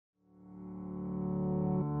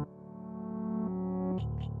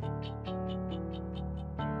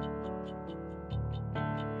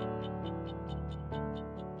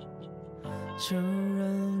成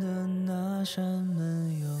人的那扇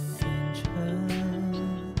门又变成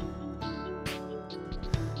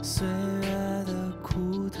岁月的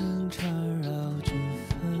枯藤缠绕之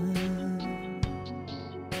分。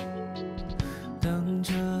当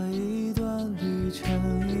这一段旅程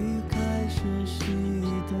已开始熄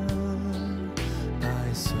灯，白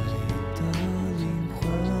碎的灵魂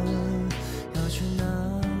要去哪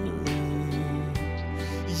里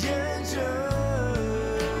验证？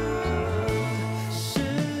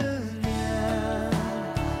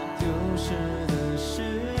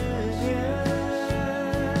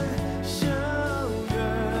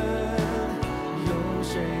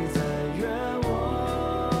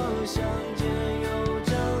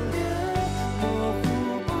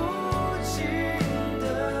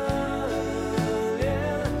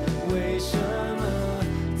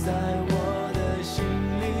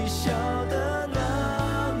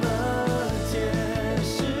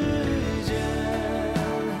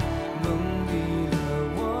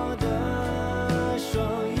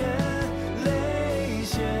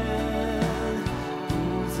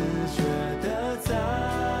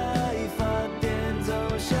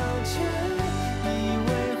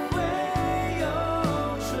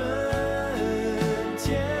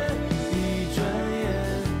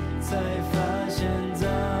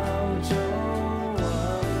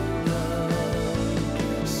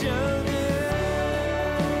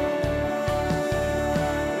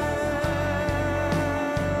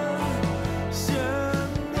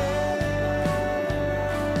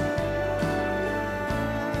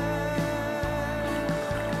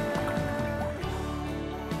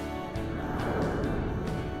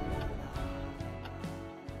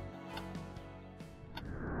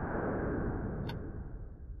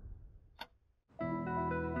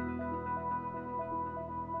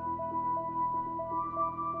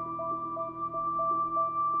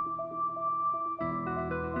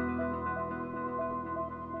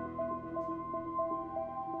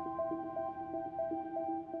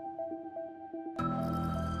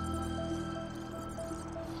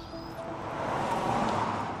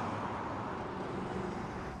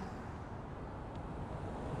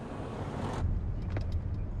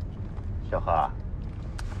小何，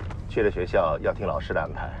去了学校要听老师的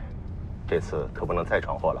安排，这次可不能再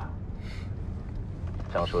闯祸了。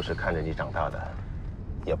张叔是看着你长大的，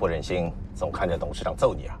也不忍心总看着董事长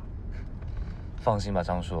揍你啊。放心吧，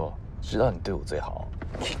张叔，知道你对我最好。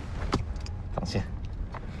放心。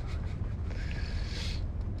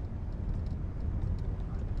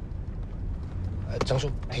张叔，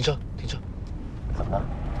停车，停车。怎么了？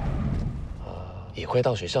也快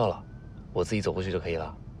到学校了，我自己走过去就可以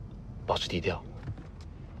了。保持低调，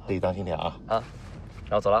自己当心点啊！啊，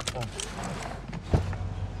那我走了。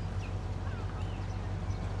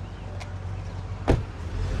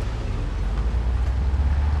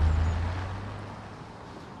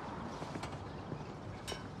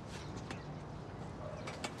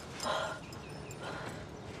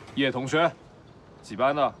叶同学，几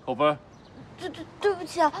班的？扣分。对不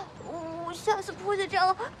起啊，我下次不会再这样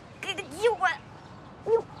了，给个机会。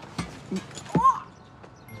哎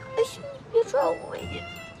呀，别拽我围巾！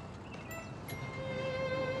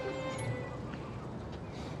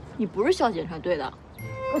你不是校检查队的，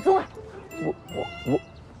给我松开！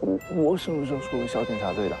我什么时候说我校检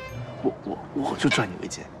查队的？我就拽你围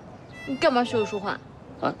巾。你干嘛学我说话？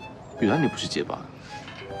啊，原来你不是结巴。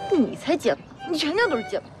你才结巴，你全家都是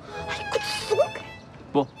结巴。哎，给我松开！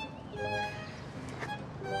不。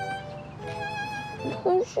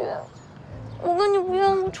同学，我跟你不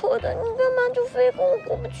冤不仇的，你干嘛就非跟我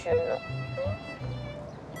过不去呢？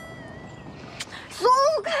松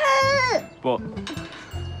开！不。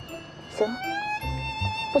行，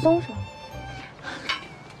不松手。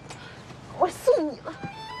我送你了。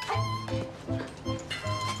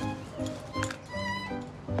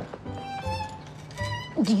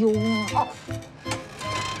丢啊！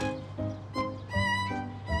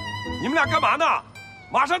你们俩干嘛呢？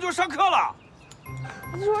马上就上课了。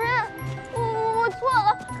主任，我错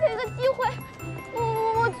了，给个机会，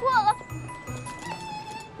我错了。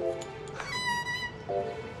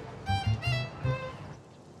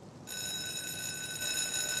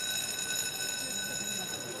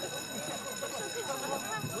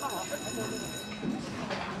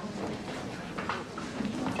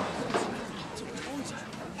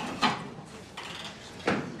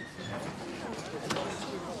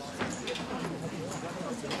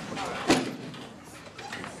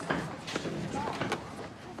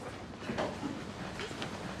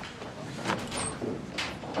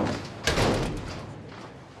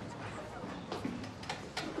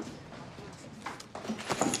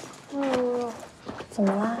怎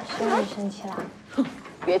么啦？真的生气啦？哼，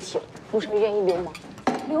别提了，路上遇见一流氓。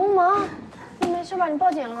流氓？你没事吧？你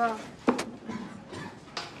报警了？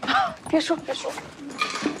别说，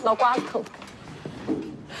脑瓜子疼。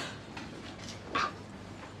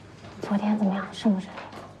昨天怎么样？顺不顺利？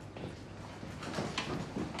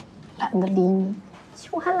懒得理你。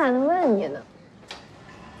我还懒得问你呢。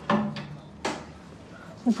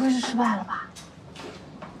你不会是失败了吧？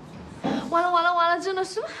完了，真的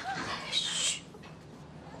失败了！嘘，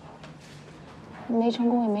没成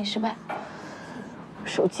功也没失败，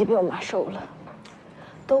手机被我妈收了。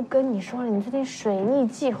都跟你说了，你这点水逆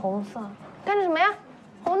忌红色，干着什么呀？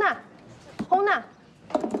红的，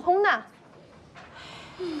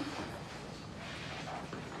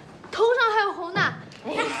头上还有红的，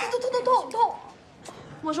哎，痛！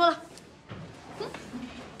我说了，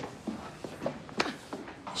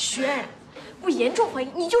轩，我严重怀疑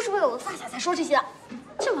你就是为了我的发卡才说这些的。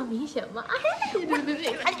这么明显吗？哎，别，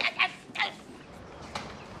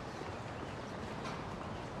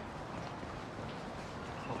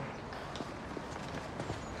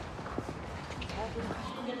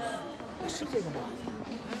是这个吗？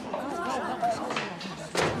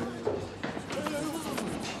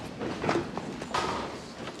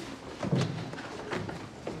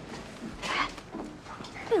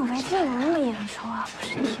那个围巾怎么那么眼熟啊？不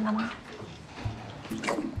是你的吗？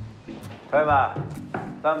朋友们，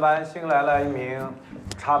咱班新来了一名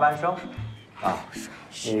插班生，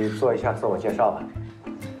你做一下自我介绍吧。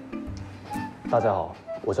大家好，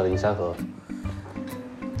我叫林山河。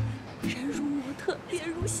人如模特，脸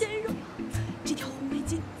如鲜肉，这条红围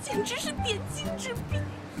巾简直是点睛之笔。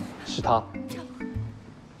是他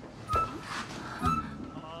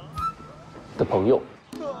的朋友。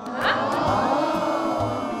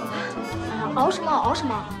熬什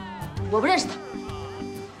么？我不认识他。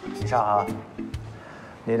李尚航，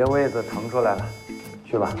你的位子腾出来了，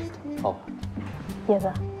去吧。好。叶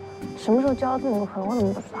子，什么时候交了这么多朋友，我怎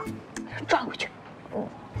么不知道？转回去。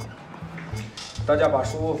大家把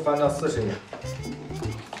书翻到40页。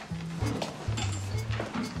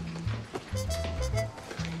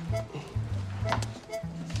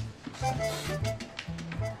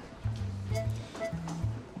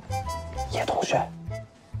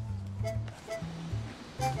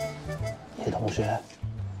叶同学，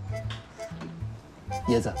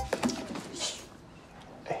椰子，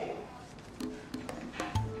哎，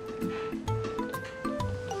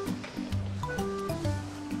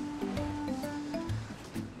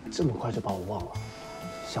这么快就把我忘了，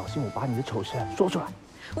小心我把你的丑事说出来。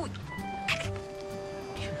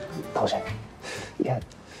同学，你看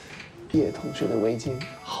叶同学的围巾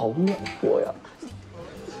好暖和呀。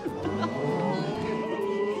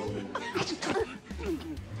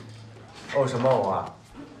哦什么哦啊？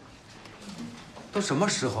都什么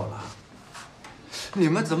时候了？你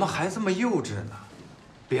们怎么还这么幼稚呢？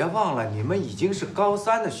别忘了，你们已经是高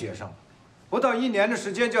3的学生了，不到1年的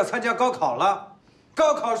时间就要参加高考了。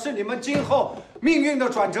高考是你们今后命运的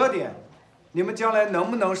转折点，你们将来能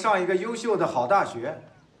不能上一个优秀的好大学，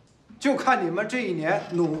就看你们这一年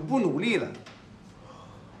努不努力了。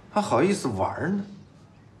还好意思玩呢？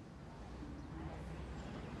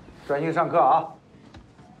专心上课啊！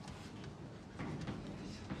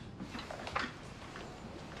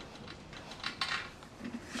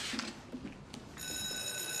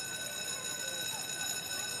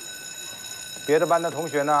别的班的同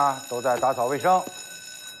学呢都在打扫卫生，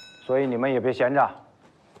所以你们也别闲着。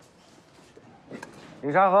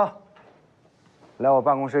李山河，来我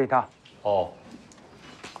办公室一趟。哦。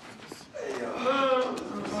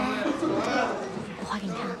我画给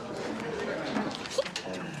你看，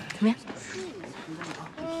怎么样？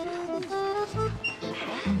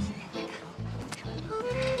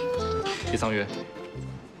叶桑榆，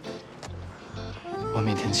外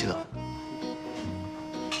面天气冷。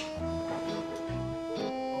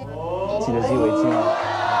记得系围巾啊！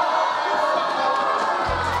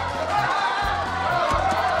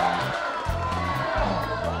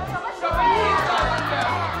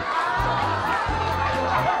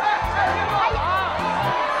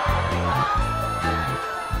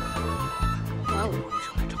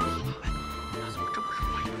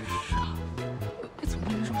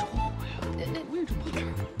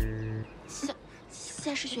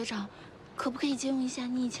夏氏学长，可不可以借用一下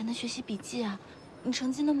你以前的学习笔记啊？你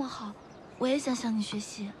成绩那么好。我也想向你学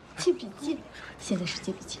习。记笔记，现在是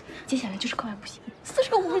记笔记，接下来就是课外补习，40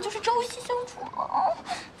个5日就是朝夕相处啊！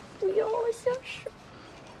不要啊，夏氏。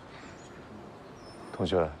同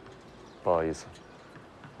学，不好意思，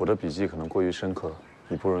我的笔记可能过于深刻，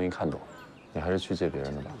你不容易看懂，你还是去借别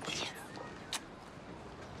人的吧。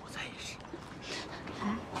我再也是。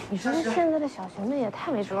哎，你说现在的小学们也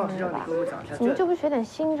太没创意了吧？怎么就不学点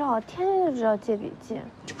新招？天天就知道借笔记。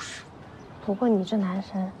就是。不过你这男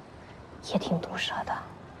生也挺毒舌的，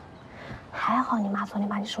还好你妈昨天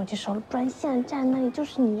把你手机收了，不然现在站那里就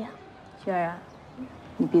是你。雪儿啊，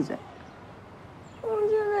你闭嘴。我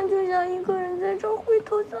现在就想一个人在这灰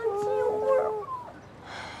头丧气一会儿。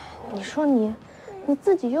你说你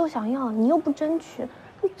自己又想要，你又不争取，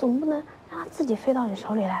你总不能让他自己飞到你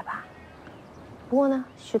手里来吧？不过呢，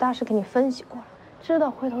许大师给你分析过了，知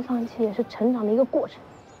道灰头丧气也是成长的一个过程，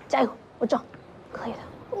加油，我知道，可以的。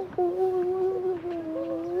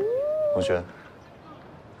同学，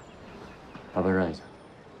麻烦让一下。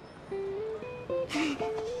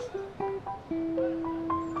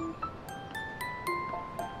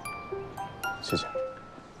谢谢。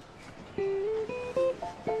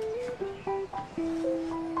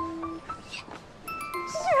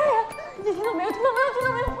你听到没有？听到没有？听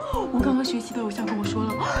到没有？我刚刚学习的偶像跟我说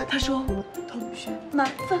了，他说：“同学，麻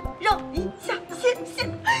烦让一下，谢谢。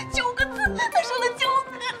”9个字，他说了9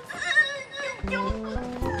个字，9个字。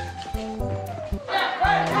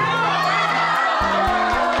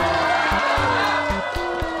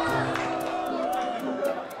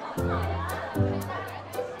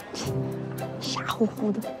傻乎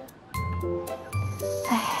乎的。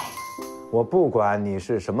哎，我不管你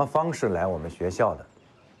是什么方式来我们学校的。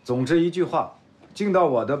总之一句话，进到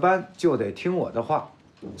我的班就得听我的话，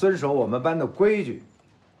遵守我们班的规矩，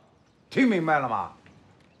听明白了吗？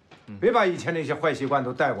别把以前那些坏习惯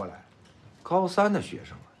都带过来。高3的学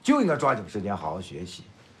生就应该抓紧时间好好学习。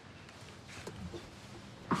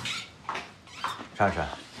珊珊，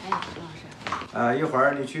哎，徐老师，一会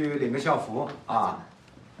儿你去领个校服啊。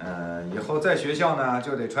以后在学校呢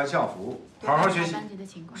就得穿校服，好好学习。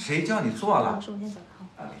谁叫你坐了？老师，我先走了。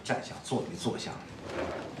你站下，坐没坐下？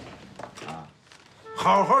啊，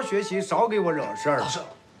好好学习，少给我惹事儿。老师，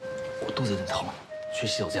我肚子有点疼，去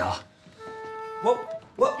洗手间了。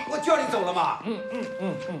我叫你走了吗？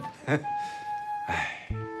哎，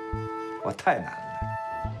我太难了。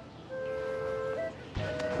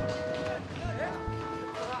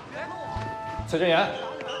崔真妍。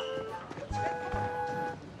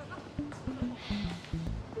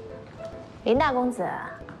林大公子，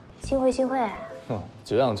幸会幸会。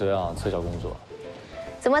这样，崔小公主。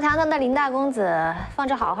怎么堂堂的林大公子，放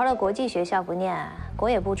着好好的国际学校不念，国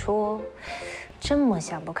也不出，这么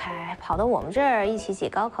想不开，跑到我们这儿一起挤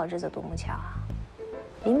高考，这则独木桥啊！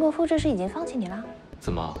林伯父这是已经放弃你了？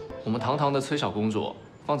怎么，我们堂堂的崔小公主，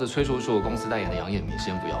放着崔叔叔公司代言的养眼米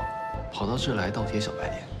先不要，跑到这儿来倒贴小白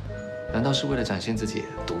脸，难道是为了展现自己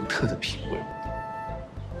独特的品味吗？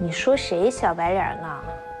你说谁小白脸呢？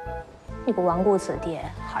你个纨绔子弟，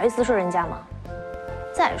好意思说人家吗？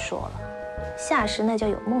再说了，夏拾那叫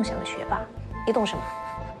有梦想的学霸，你懂什么？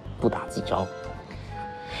不打自招。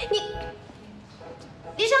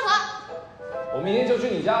李尚和，我明天就去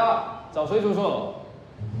你家了，找崔叔叔。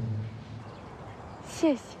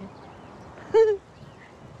谢谢。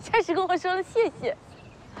夏拾跟我说了谢谢。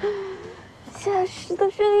夏拾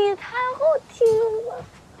的声音也太好听了吧！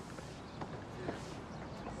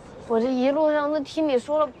我这一路上都听你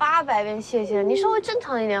说了800遍谢谢，你稍微正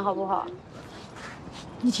常一点好不好？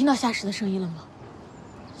你听到夏拾的声音了吗？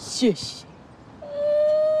谢谢。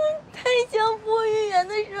太像播音员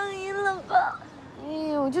的声音了吧！哎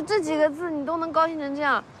呦，就这几个字你都能高兴成这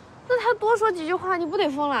样，那他多说几句话你不得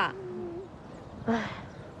疯了？哎，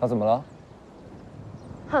他怎么了？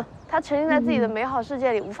哼，他沉浸在自己的美好世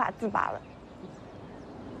界里无法自拔了。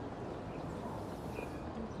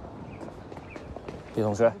李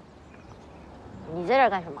同学，你在这儿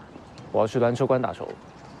干什么？我要去篮球馆打球，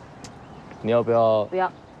你要不要？不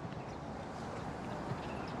要。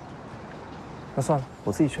那算了，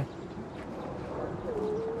我自己去。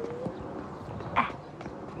哎，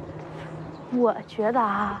我觉得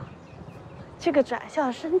啊，这个转校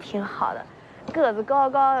生挺好的，个子高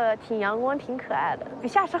高的，挺阳光，挺可爱的，比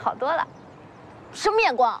夏拾好多了。什么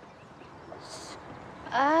眼光？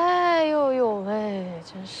哎呦呦喂，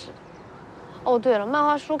真是。哦，对了，漫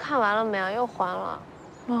画书看完了没啊？又还了。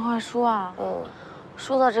漫画书啊？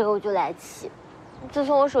说到这个我就来气。自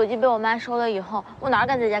从我手机被我妈收了以后，我哪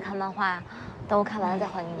敢在家看漫画呀？等我看完了再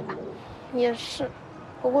还给你吧。也是，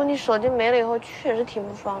不过你手机没了以后确实挺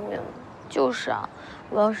不方便的。就是啊，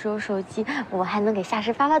我要是有手机，我还能给夏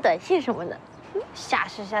拾发短信什么的。夏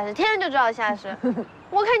拾，天天就知道夏拾。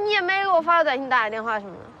我看你也没给我发短信、打个电话什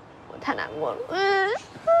么的，我太难过了。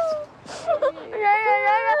然，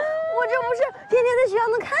我这不是天天在学校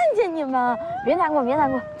能看见你吗？别难过，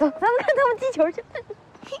走，咱们看他们踢球去。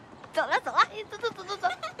走了，走。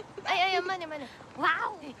哎呀，慢点。哇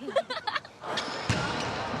哦！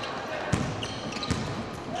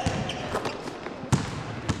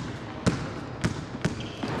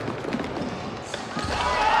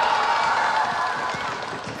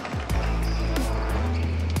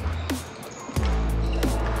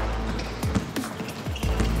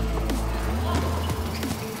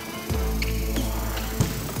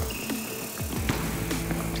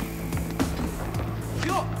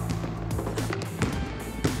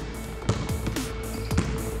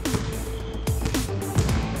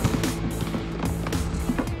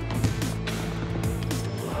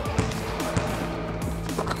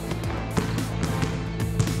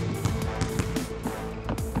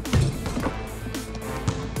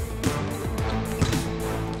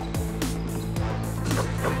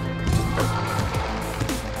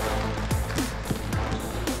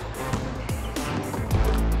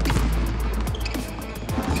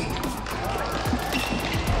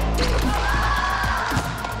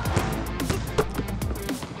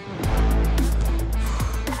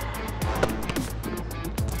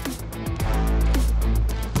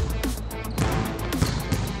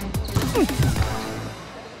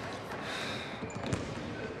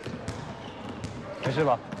没事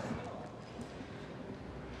吧？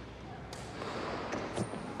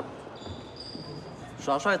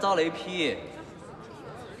耍帅遭雷劈，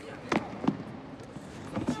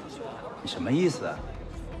你什么意思？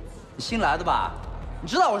你新来的吧？你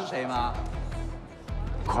知道我是谁吗？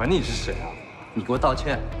管你是谁啊！你给我道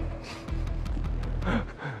歉！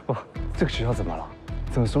哇，这个学校怎么了？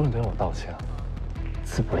怎么所有人都要我道歉啊？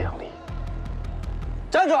自不量力！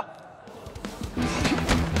站住！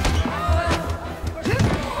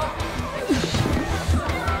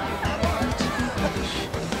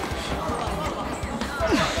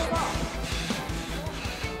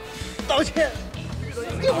道歉！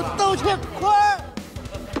给我道歉，快！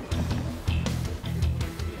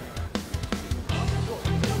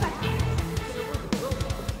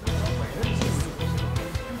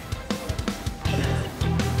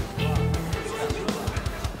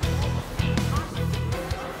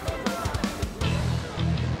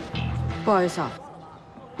不好意思啊，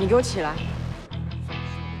你给我起来！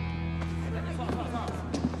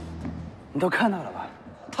你都看到了吧？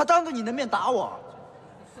他当着你的面打我。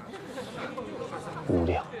无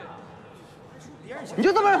聊，你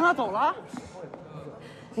就这么让他走了？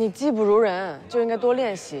你技不如人，就应该多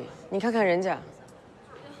练习。你看看人家，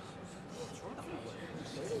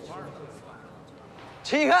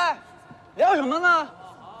起开！聊什么呢？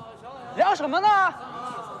聊什么呢？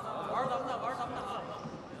玩咱们的，玩咱们的。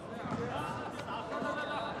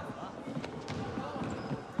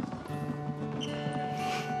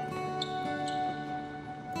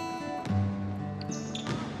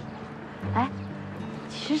哎，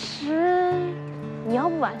其实你要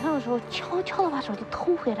不晚上的时候悄悄的把手机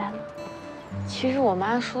偷回来了。其实我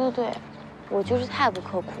妈说的对，我就是太不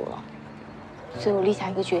刻苦了，所以我立下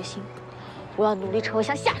一个决心，我要努力成为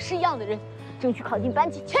像夏拾一样的人，争取考进班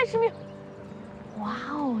级前10名。哇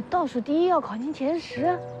哦，倒数第一要考进前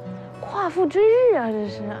10，夸父追日啊，这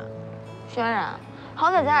是。轩然，好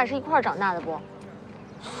歹咱俩是一块儿长大的不？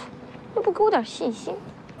又不给我点信心。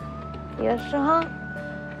也是哈，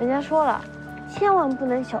人家说了，千万不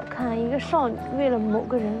能小看一个少女为了某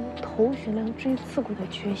个人头悬梁锥刺股的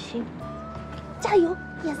决心。加油，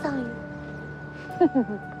叶桑榆！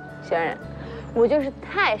轩然，我就是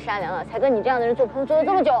太善良了，才跟你这样的人做朋友做了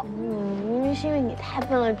这么久。明明是因为你太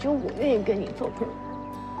笨了，只有我愿意跟你做朋友。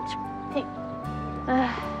嘿，哎，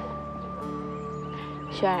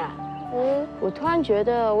轩然，我突然觉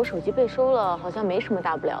得我手机被收了，好像没什么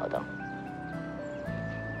大不了的。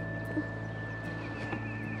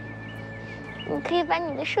你可以把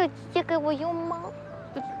你的手机借给我用吗？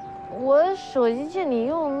我手机借你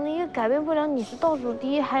用，那也改变不了你是倒数第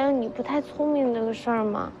一，还有你不太聪明这个事儿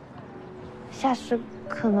吗？夏拾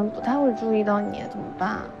可能不太会注意到你，怎么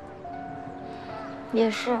办？也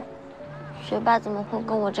是，学霸怎么会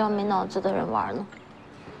跟我这样没脑子的人玩呢？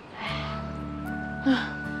唉，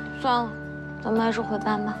算了，咱们还是回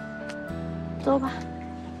班吧。走吧。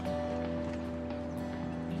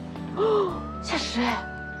哦，夏拾。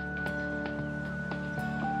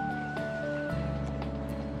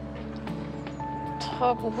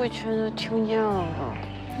他不会全都听见了吧？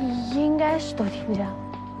应该是都听见了。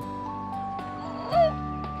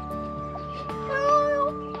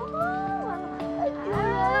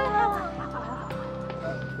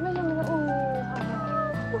没事没事，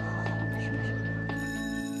没事没事。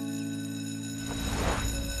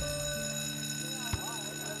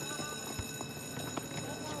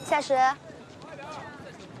夏拾，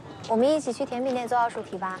我们一起去甜品店做奥数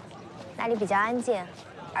题吧，那里比较安静。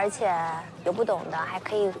而且有不懂的还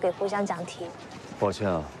可以给互相讲题。抱歉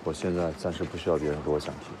啊，我现在暂时不需要别人给我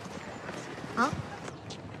讲题。啊？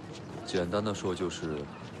简单的说就是，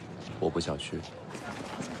我不想去。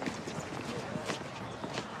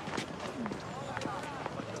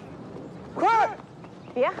快！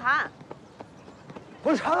别喊！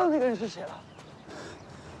我查到那个人是谁了。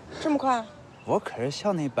这么快？我可是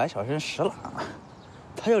校内百小生10郎，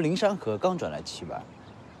他叫林山河，刚转来7班。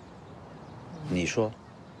你说？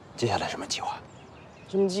接下来什么计划？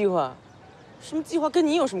什么计划？什么计划跟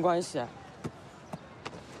你有什么关系？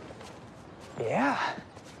别啊，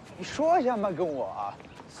你说一下嘛，跟我啊，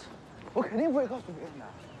我肯定不会告诉别人的。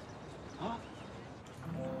啊？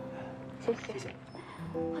谢谢。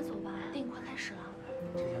快走吧，电影快开始了。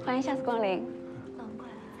欢迎下次光临。那我们过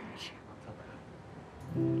来再吃。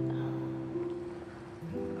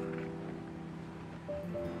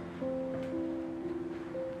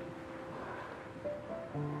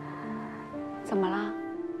怎么啦？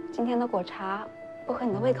今天的果茶不合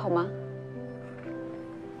你的胃口吗？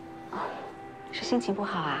哦，是心情不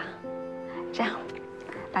好啊。这样，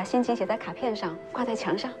把心情写在卡片上，挂在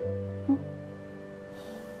墙上。嗯。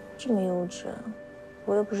这么幼稚，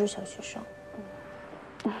我又不是小学生。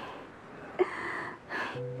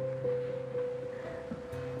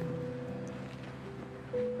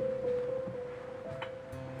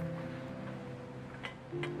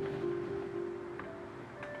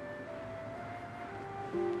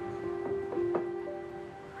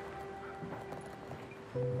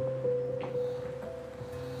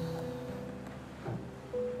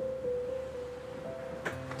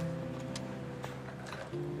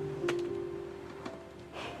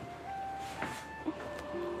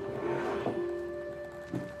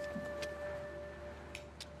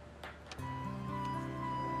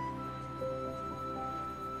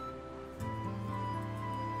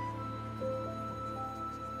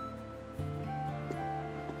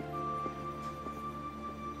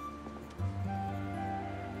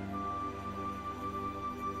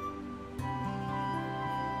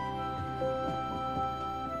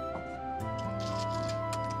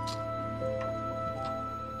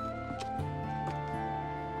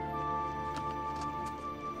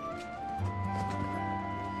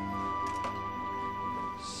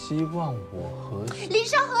希望我和林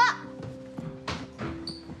山河，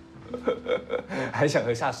还想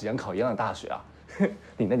和夏拾阳考一样的大学啊？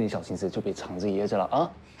你那点小心思就被藏着掖着了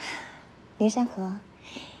啊？林山河，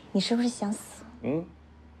你是不是想死？嗯，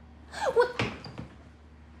我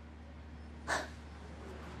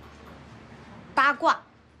八卦。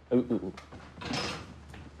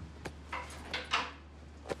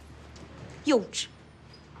幼稚。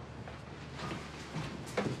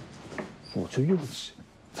我就幼稚，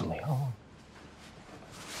怎么样啊？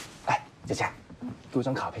哎，姐姐，给我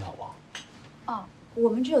张卡片好不好？哦，我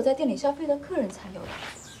们只有在店里消费的客人才有的。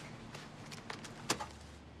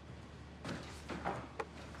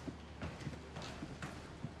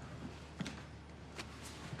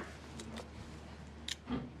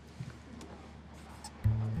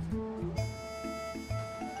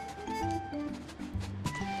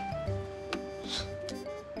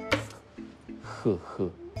呵呵。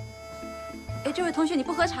哎，这位同学，你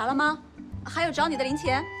不喝茶了吗？还有找你的零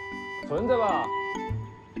钱。存着吧。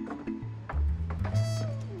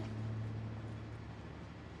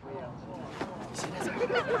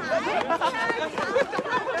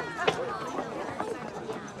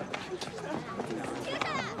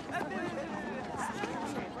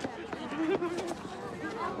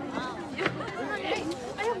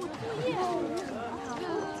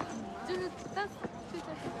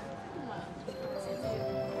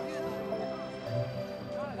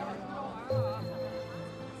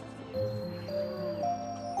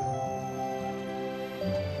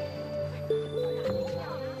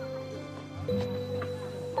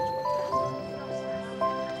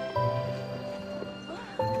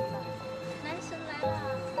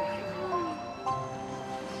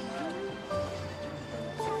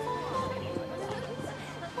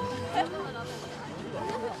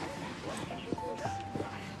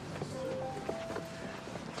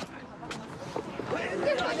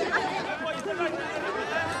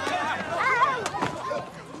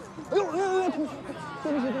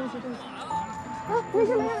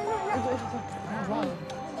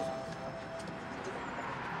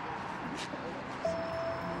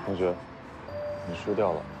同学，你输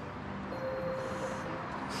掉了。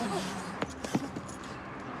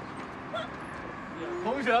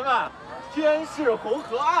同学们，天是红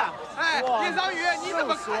河岸。哎，叶桑榆，你怎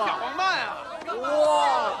么看小黄漫啊？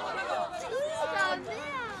哇！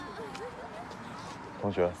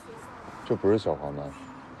同学，这不是小黄漫，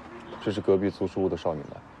这是隔壁租书屋的少女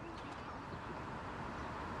漫。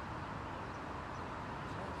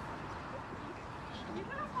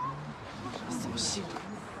扫兴。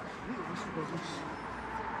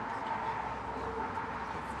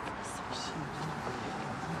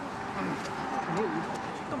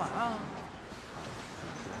干嘛啊？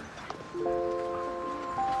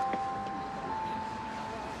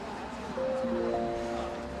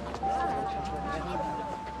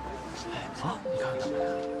啊，你看他们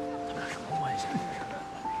俩什么关系？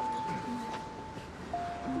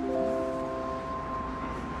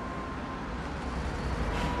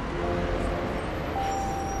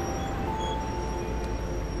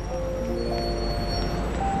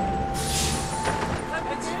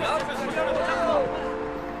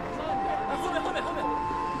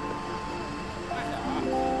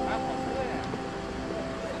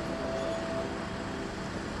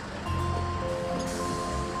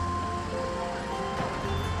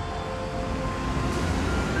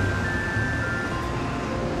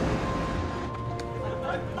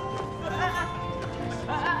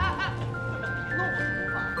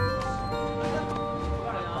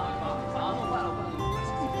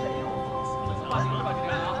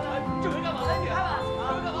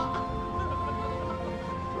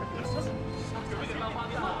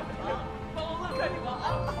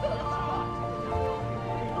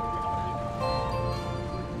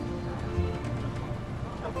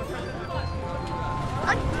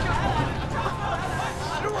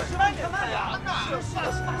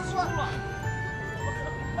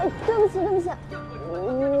起，对不起，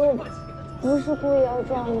我不是故意要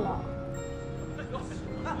撞的。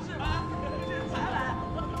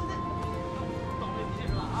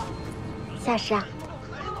夏诗啊，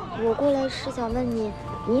我过来是想问你，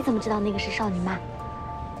你怎么知道那个是少女漫？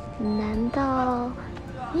难道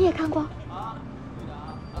你也看过？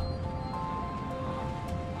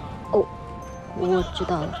哦，我知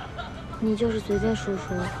道了，你就是随便说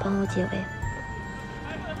说，帮我解围。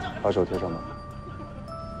把手贴上吧。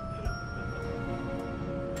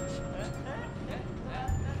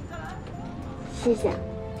谢谢。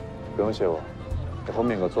不用谢我，给后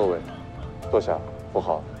面有个座位，坐下，扶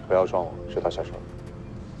好，不要撞我，直到下车。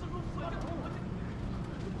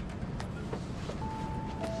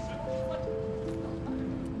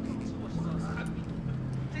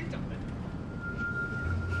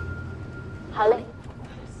好嘞。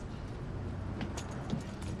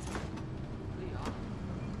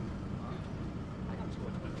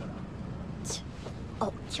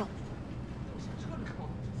哦，跳。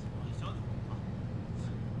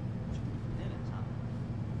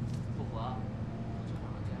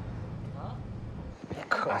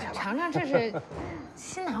客气了。尝尝，这是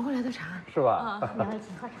新拿回来的茶，是吧？两位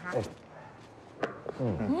请喝茶。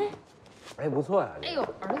哎，不错呀。哎呦，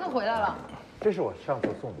儿子回来了。这是我上次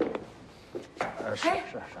送的。是，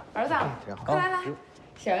儿子，挺好。快来来，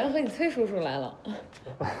小袁和你崔叔叔来了。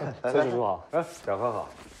崔叔叔好。哎，小哥好。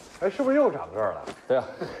哎，是不是又长个儿了？对呀。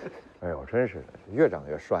哎呦，真是的，越长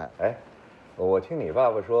越帅。哎，我听你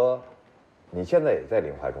爸爸说，你现在也在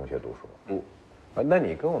临淮中学读书。那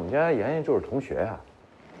你跟我们家妍妍就是同学呀？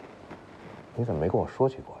你怎么没跟我说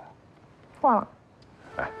起过呀？忘了。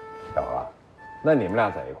哎，小何，那你们俩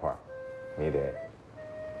在一块儿，你得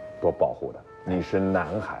多保护他。你是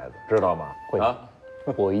男孩子，知道吗？会啊，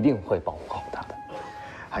我一定会保护好他的。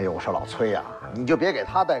哎呦，我说老崔呀，你就别给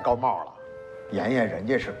他戴高帽了。妍妍人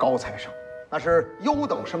家是高材生，那是优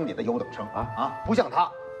等生里的优等生不像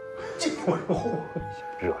他，净混祸。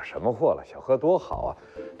惹什么祸了？小何多好啊！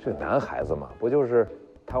这男孩子嘛，不就是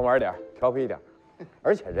贪玩点、调皮一点，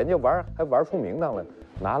而且人家还玩出名堂来，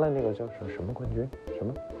拿了那个叫什么冠军？什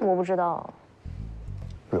么？我不知道。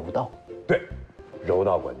柔道。对，柔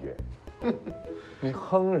道冠军。你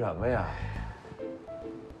哼什么呀？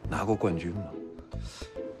拿过冠军吗？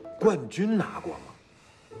冠军拿过吗？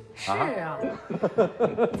是啊，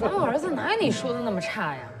咱们儿子哪有你说的那么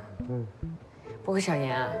差呀？不过小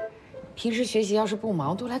妍啊，平时学习要是不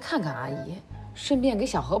忙，多来看看阿姨，顺便给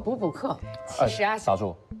小何补课。其实啊，打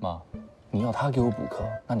住，妈，你要他给我补课，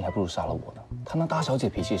那你还不如杀了我呢。他那大小姐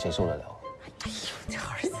脾气谁受得了？哎呦，这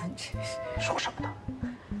儿子真是说什么呢？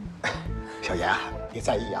小妍，别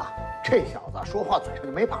在意啊，这小子说话嘴上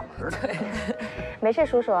就没把门的。没事，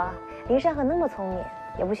叔叔，林山河那么聪明，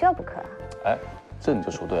也不需要补课。哎，这你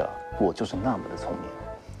就说对了，我就是那么的聪明。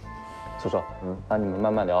叔叔，那你们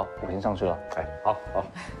慢慢聊，我先上去了。哎，好。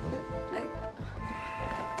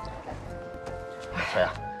崔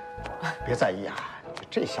啊，别在意啊，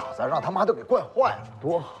这小子让他妈都给惯坏了，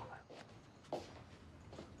多好。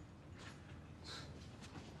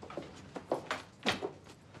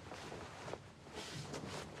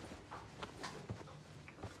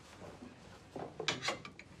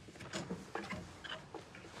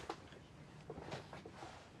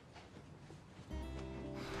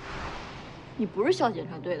你不是校检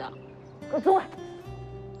查队的，给我坐会。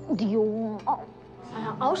丢毛！哎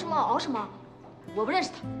呀，熬什么熬什么？我不认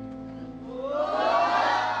识他。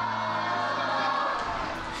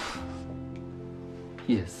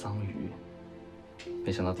叶桑榆，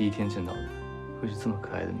没想到第一天见到的会是这么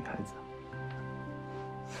可爱的女孩子。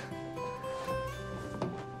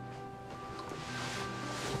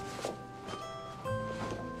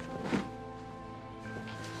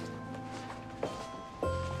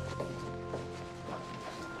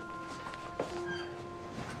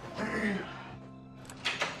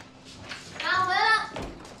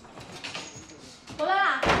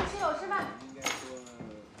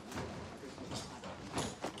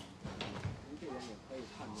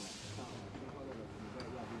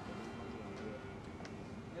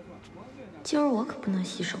今儿我可不能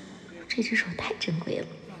洗手，这只手太珍贵了。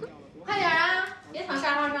快点啊，别躺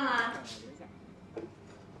沙发上了。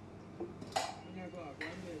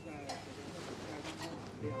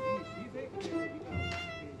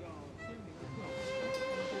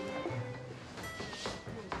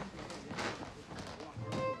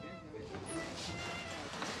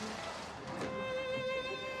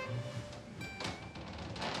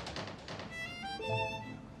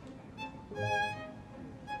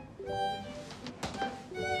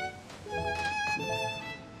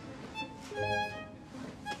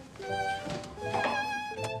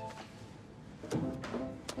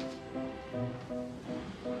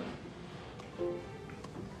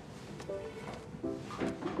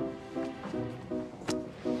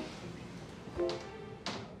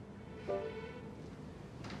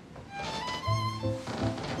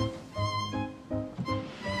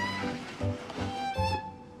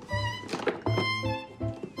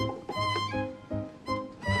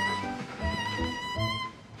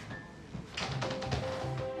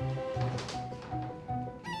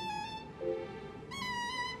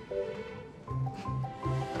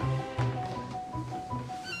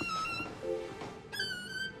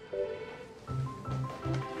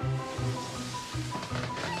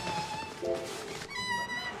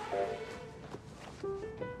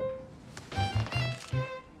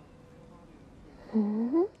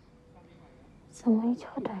条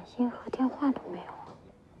短信和电话都没有了，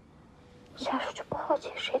夏叔就不好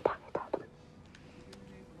奇谁打给他的。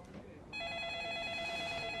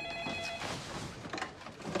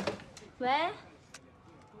喂，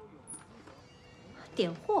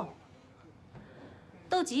点货？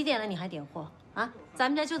都几点了你还点货啊？咱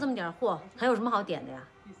们家就这么点货，还有什么好点的呀？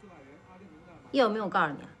叶有没有告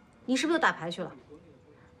诉你啊？你是不是又打牌去了？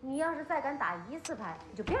你要是再敢打1次牌，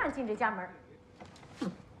你就别想进这家门。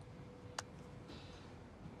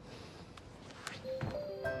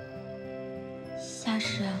夏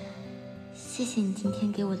拾，谢谢你今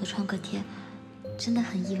天给我的创可贴，真的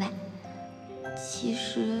很意外。其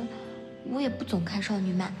实我也不总看少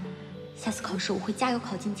女漫，下次考试我会加油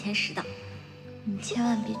考进前10的。你千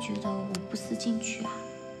万别觉得我不思进取啊！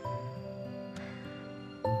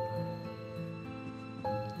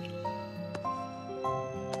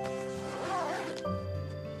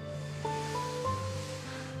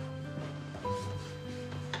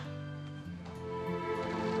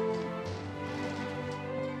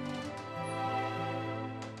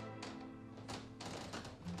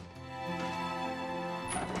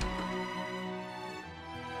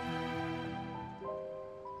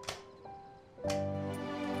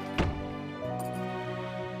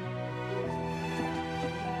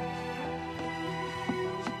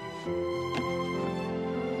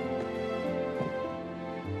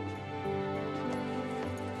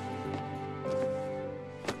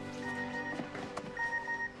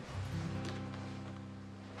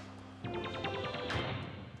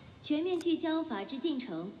全面聚焦法治进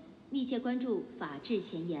程，密切关注法治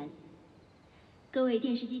前沿。各位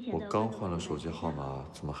电视机前的，我刚换了手机号码，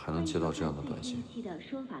怎么还能接到这样的短信？期的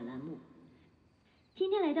说法栏目，今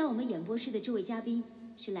天来到我们演播室的这位嘉宾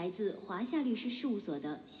是来自华夏律师事务所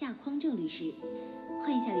的夏匡正律师，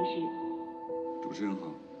欢迎夏律师。主持人好，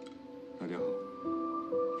大家好，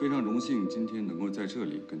非常荣幸今天能够在这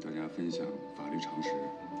里跟大家分享法律常识。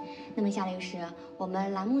那么夏律师，我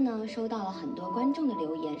们栏目呢收到了很多观众的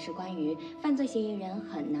留言，是关于犯罪嫌疑人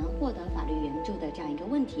很难获得法律援助的这样一个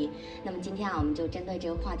问题。那么今天啊，我们就针对这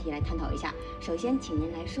个话题来探讨一下。首先，请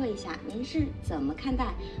您来说一下，您是怎么看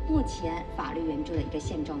待目前法律援助的一个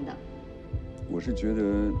现状的？我是觉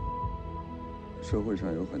得社会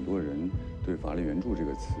上有很多人对法律援助这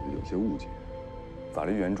个词有些误解。法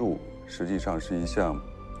律援助实际上是一项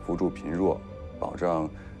扶助贫弱、保障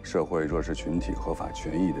社会弱势群体合法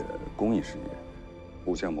权益的公益事业，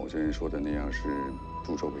不像某些人说的那样是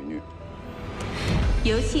助纣为虐。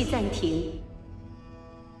游戏暂停。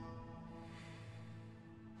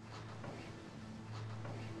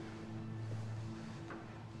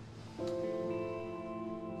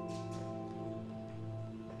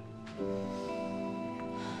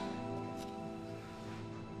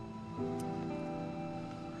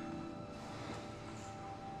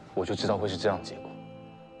我就知道会是这样的结果。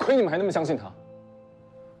亏你们还那么相信他！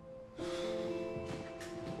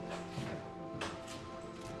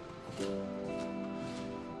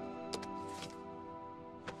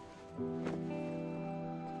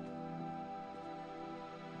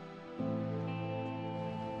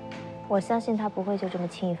我相信他不会就这么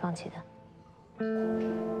轻易放弃的。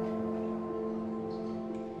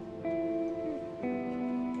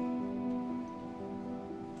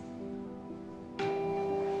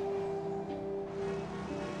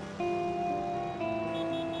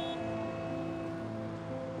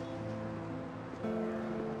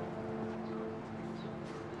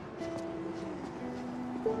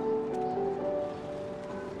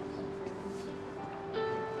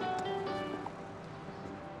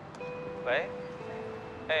喂，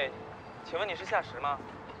哎，请问你是夏拾吗？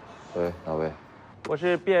喂，哪位？我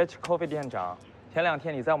是 BH Coffee 店长。前2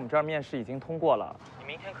天你在我们这儿面试已经通过了，你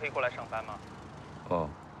明天可以过来上班吗？哦。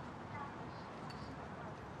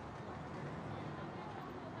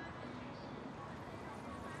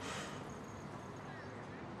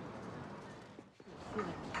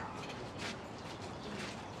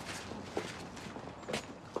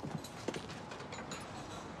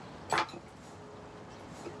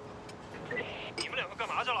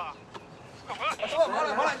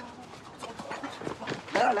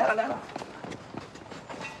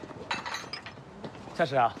夏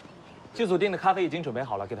拾啊，剧组订的咖啡已经准备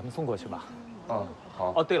好了，给他们送过去吧。嗯，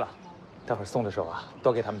好。哦，对了，待会儿送的时候啊，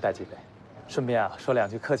多给他们带几杯，顺便啊说2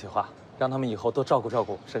句客气话，让他们以后多照顾照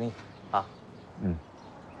顾生意，啊。嗯。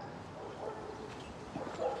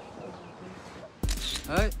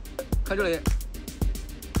哎，看这里，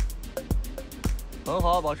很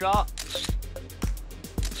好，保持啊。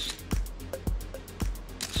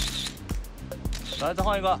来，再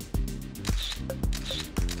换一个。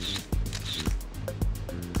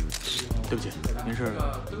对不起，您是？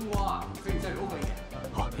灯光啊，可以再柔和一点。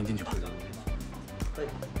您进去吧。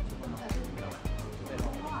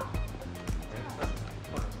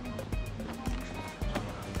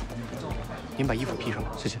您把衣服披上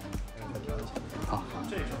吧，谢谢。好。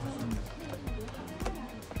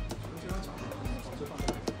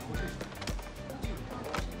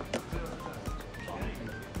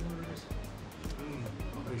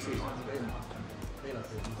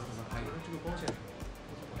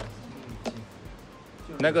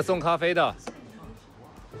那个送咖啡的。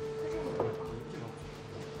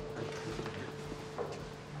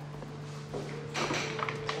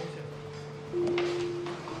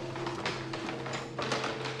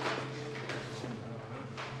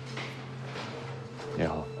 你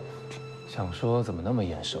好，想说怎么那么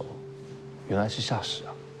眼熟，原来是夏拾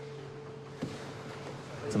啊！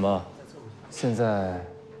怎么，现在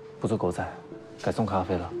不做狗仔，改送咖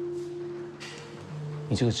啡了？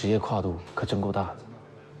你这个职业跨度可真够大的。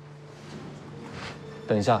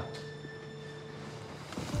等一下，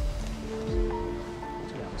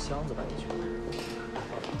这2个箱子摆进去。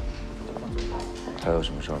还有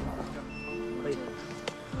什么事儿吗？可以。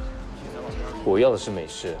我要的是美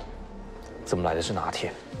式。 怎么来的是拿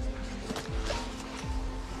铁？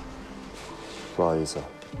不好意思，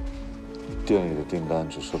店里的订单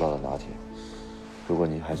只收到了拿铁。如果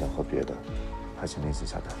你还想喝别的，还请另行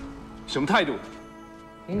下单。什么态度？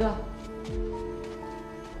林哥，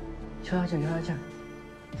抽下奖，抽下奖。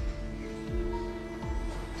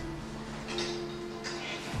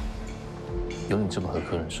有你这么和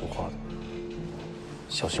客人说话的，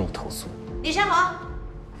小心我投诉。李山河。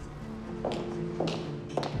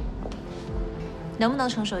 能不能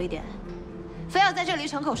成熟一点？非要在这里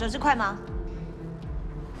逞口舌之快吗？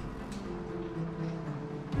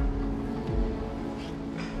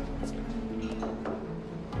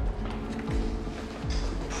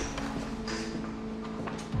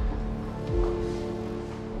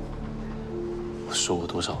我说过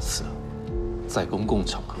多少次了，在公共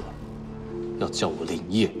场合要叫我林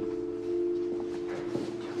业。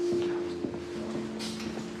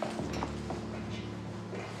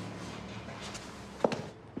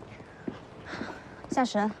 夏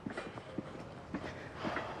拾，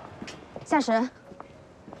夏拾，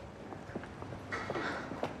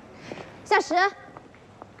夏拾，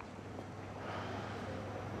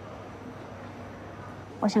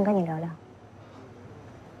我想跟你聊聊。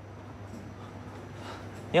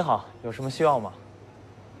您好，有什么需要吗？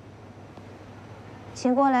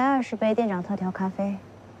请过来20杯店长特调咖啡，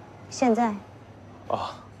现在。哦。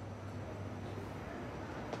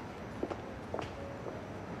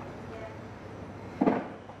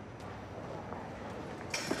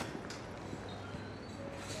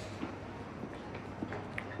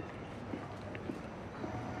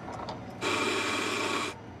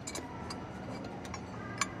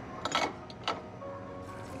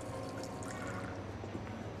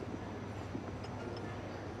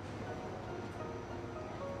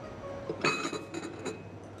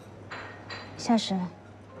 夏拾，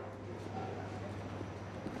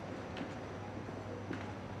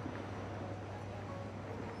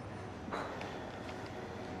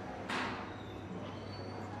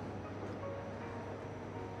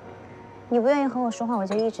你不愿意和我说话，我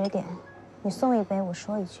就一直点。你送一杯，我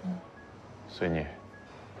说一句。随你。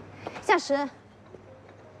夏拾，你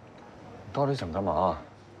到底想干嘛？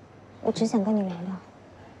我只想跟你聊聊。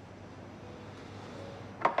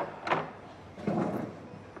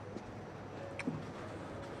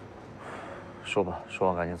 说吧，说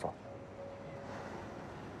完赶紧走。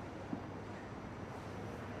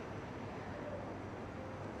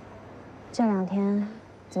这2天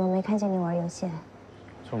怎么没看见你玩游戏？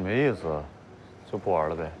就没意思，就不玩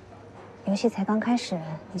了呗。游戏才刚开始，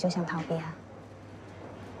你就想逃避啊？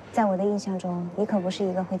在我的印象中，你可不是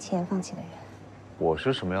一个会轻言放弃的人。我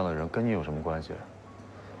是什么样的人，跟你有什么关系？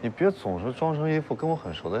你别总是装成一副跟我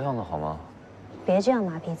很熟的样子好吗？别这样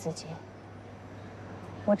麻痹自己。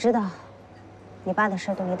我知道。 你爸的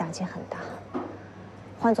事对你打击很大，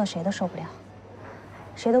换做谁都受不了，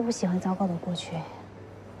谁都不喜欢糟糕的过去。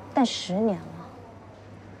但10年了，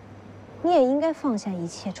你也应该放下一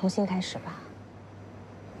切，重新开始吧，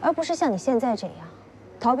而不是像你现在这样，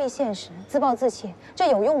逃避现实、自暴自弃，这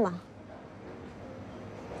有用吗？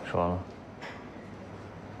说完了。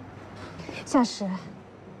夏拾，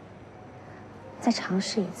再尝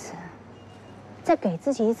试一次，再给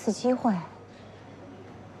自己一次机会。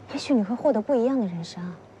 也许你会获得不一样的人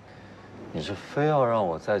生。你是非要让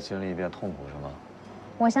我再经历一遍痛苦是吗？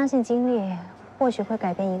我相信经历或许会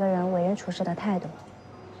改变一个人为人处事的态度，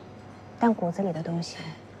但骨子里的东西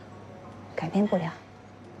改变不了。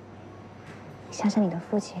想想你的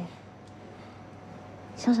父亲，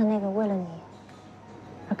想想那个为了你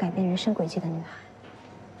而改变人生轨迹的女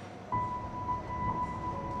孩。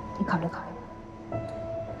你考虑考虑。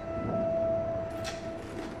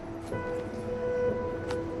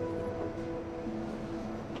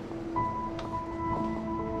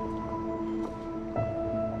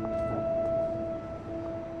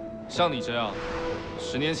 像你这样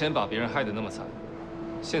，10年前把别人害得那么惨，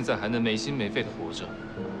现在还能没心没肺的活着，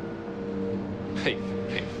佩服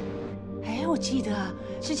佩服。哎，我记得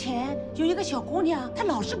之前有一个小姑娘，她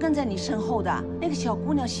老是跟在你身后的。那个小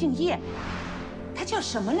姑娘姓叶，她叫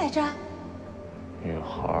什么来着？女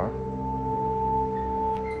孩。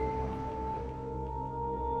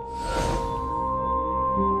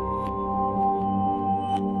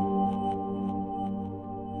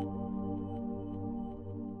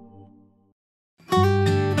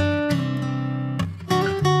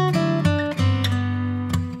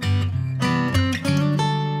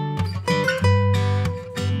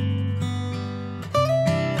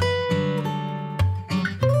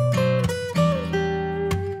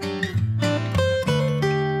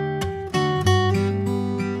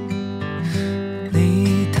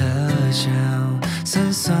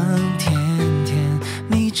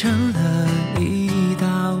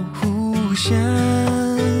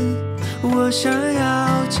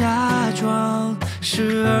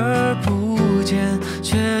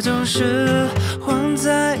 却总是晃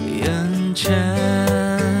在眼前。